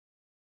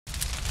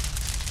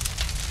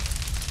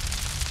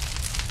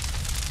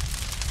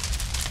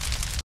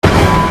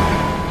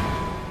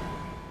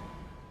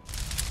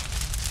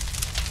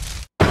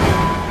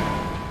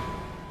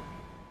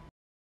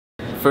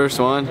first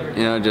one,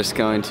 you know, just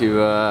going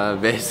to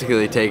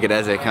basically take it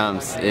as it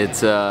comes.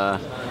 It's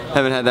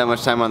haven't had that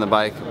much time on the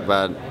bike,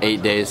 about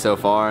 8 days so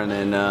far, and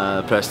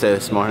then press day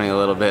this morning a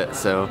little bit.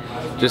 So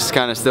just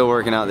kind of still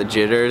working out the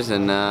jitters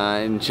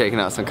and shaking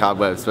out some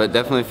cobwebs, but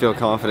definitely feel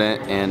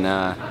confident. And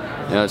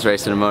you know, it's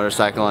racing a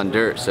motorcycle on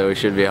dirt, so we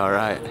should be all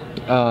right.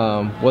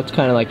 What's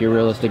kind of like your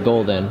realistic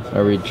goal then?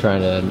 Are we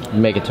trying to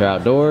make it to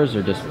outdoors,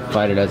 or just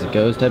fight it as it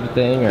goes type of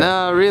thing? Or?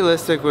 No,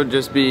 realistic would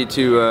just be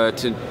to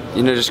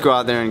you know, just go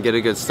out there and get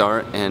a good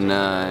start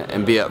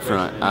and be up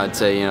front. I'd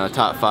say, you know,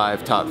 top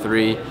 5, top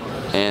 3.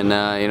 And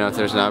you know, if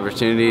there's an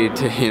opportunity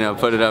to, you know,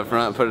 put it up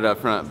front, put it up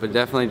front. But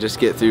definitely just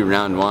get through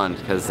round 1,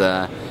 because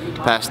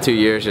past 2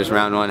 years, just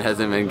round 1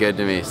 hasn't been good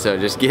to me. So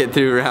just get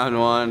through round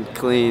 1,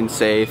 clean,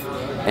 safe,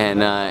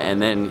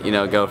 and then, you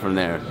know, go from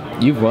there.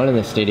 You've run in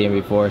this stadium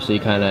before, so you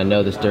kind of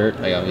know this dirt,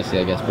 like, obviously,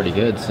 I guess, pretty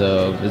good.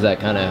 So does that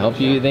kind of help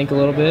you think a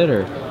little bit,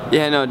 or?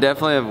 Yeah, no,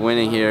 definitely of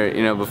winning here,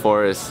 you know,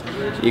 before is,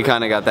 you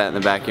kind of got that in the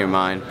back of your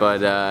mind.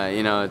 But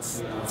you know,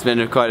 it's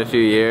been quite a few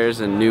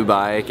years and new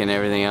bike and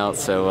everything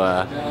else.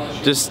 So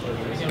just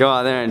go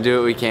out there and do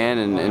what we can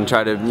and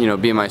try to, you know,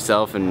 be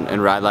myself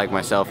and ride like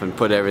myself and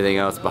put everything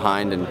else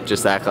behind and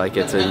just act like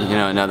it's a, you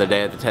know, another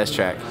day at the test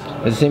track.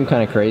 It seemed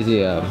kind of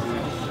crazy.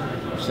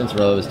 Since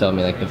Rollo was telling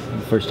me, like, the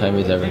first time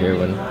he's ever here,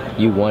 when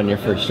you won your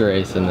first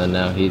race, and then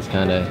now he's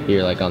kind of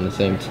here, like, on the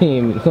same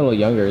team, a little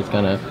younger. It's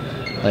kind of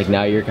like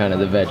now you're kind of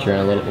the veteran,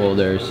 a little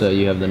older, so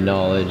you have the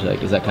knowledge.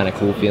 Like, is that kind of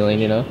cool feeling,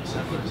 you know?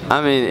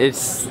 I mean,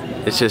 it's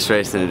just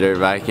racing a dirt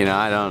bike, you know.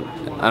 I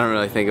don't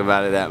really think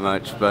about it that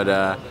much, but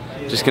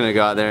just gonna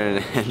go out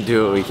there and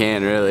do what we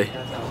can, really.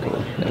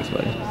 Cool. Thanks,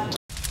 buddy.